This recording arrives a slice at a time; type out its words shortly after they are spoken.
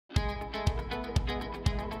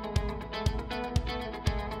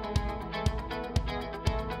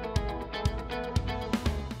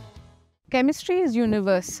Chemistry is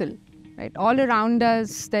universal, right? All around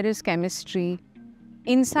us, there is chemistry.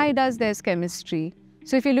 Inside us, there's chemistry.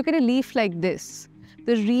 So if you look at a leaf like this,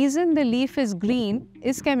 the reason the leaf is green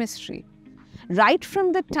is chemistry. Right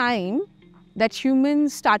from the time that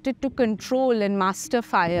humans started to control and master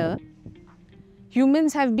fire,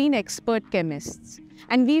 humans have been expert chemists.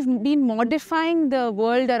 And we've been modifying the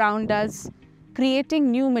world around us, creating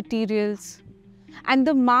new materials. And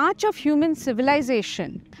the march of human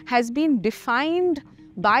civilization has been defined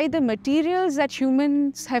by the materials that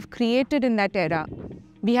humans have created in that era.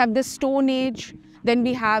 We have the Stone Age, then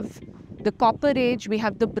we have the Copper Age, we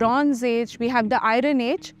have the Bronze Age, we have the Iron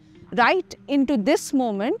Age, right into this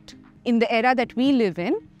moment in the era that we live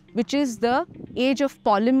in, which is the age of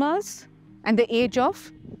polymers and the age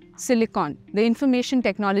of silicon, the information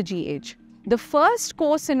technology age. The first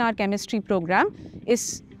course in our chemistry program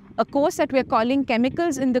is a course that we're calling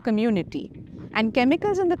Chemicals in the Community. And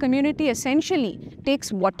Chemicals in the Community essentially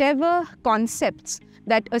takes whatever concepts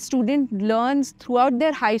that a student learns throughout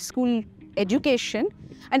their high school education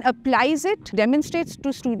and applies it, demonstrates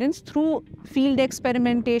to students through field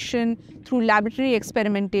experimentation, through laboratory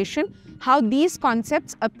experimentation, how these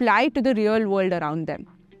concepts apply to the real world around them.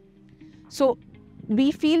 So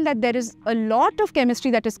we feel that there is a lot of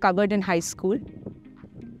chemistry that is covered in high school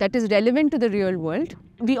that is relevant to the real world.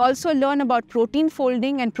 We also learn about protein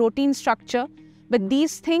folding and protein structure, but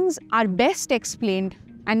these things are best explained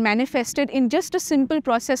and manifested in just a simple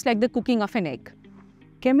process like the cooking of an egg.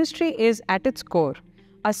 Chemistry is at its core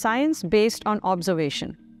a science based on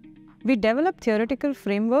observation. We develop theoretical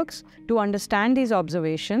frameworks to understand these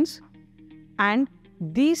observations, and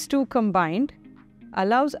these two combined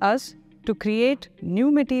allows us to create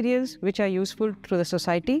new materials which are useful to the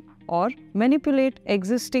society or manipulate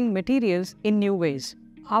existing materials in new ways.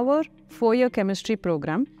 Our 4-year chemistry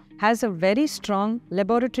program has a very strong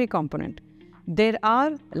laboratory component. There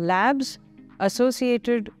are labs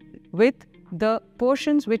associated with the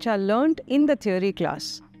portions which are learnt in the theory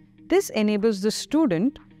class. This enables the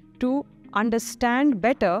student to understand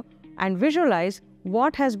better and visualize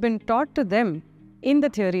what has been taught to them in the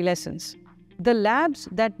theory lessons. The labs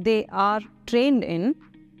that they are trained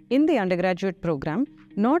in the undergraduate program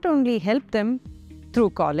not only help them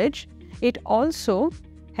through college, it also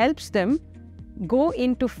helps them go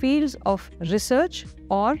into fields of research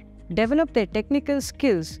or develop their technical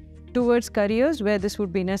skills towards careers where this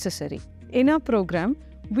would be necessary. In our program,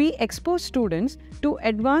 we expose students to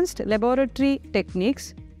advanced laboratory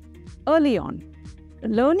techniques early on.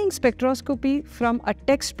 Learning spectroscopy from a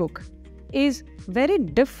textbook is very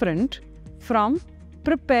different from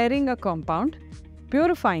preparing a compound,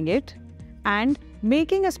 purifying it, and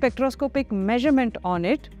making a spectroscopic measurement on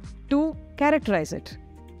it to characterize it.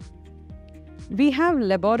 We have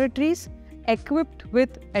laboratories equipped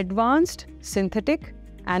with advanced synthetic,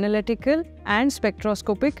 analytical, and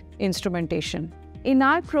spectroscopic instrumentation. In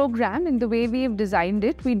our program, in the way we have designed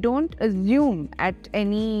it, we don't assume at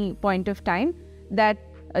any point of time that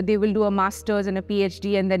they will do a master's and a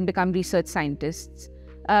PhD and then become research scientists.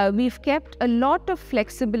 We've kept a lot of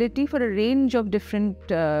flexibility for a range of different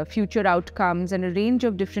future outcomes and a range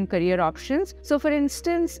of different career options. So for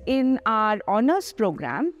instance, in our honors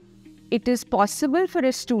program, it is possible for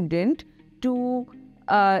a student to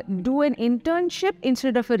do an internship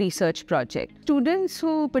instead of a research project. Students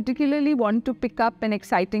who particularly want to pick up an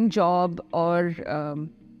exciting job or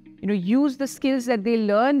use the skills that they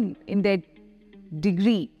learn in their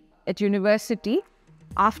degree at university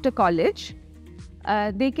after college,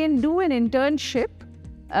 they can do an internship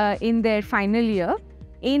in their final year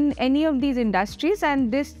in any of these industries,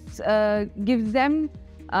 and this gives them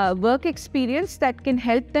work experience that can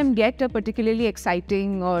help them get a particularly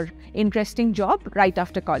exciting or interesting job right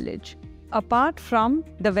after college. Apart from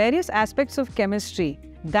the various aspects of chemistry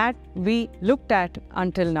that we looked at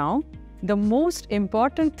until now, the most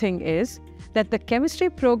important thing is that the chemistry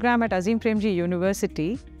program at Azim Premji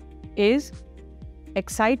University is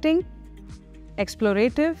exciting,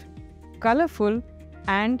 explorative, colorful,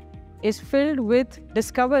 and is filled with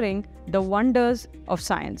discovering the wonders of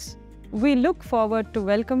science. We look forward to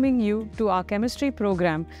welcoming you to our chemistry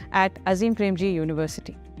program at Azim Premji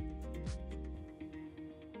University.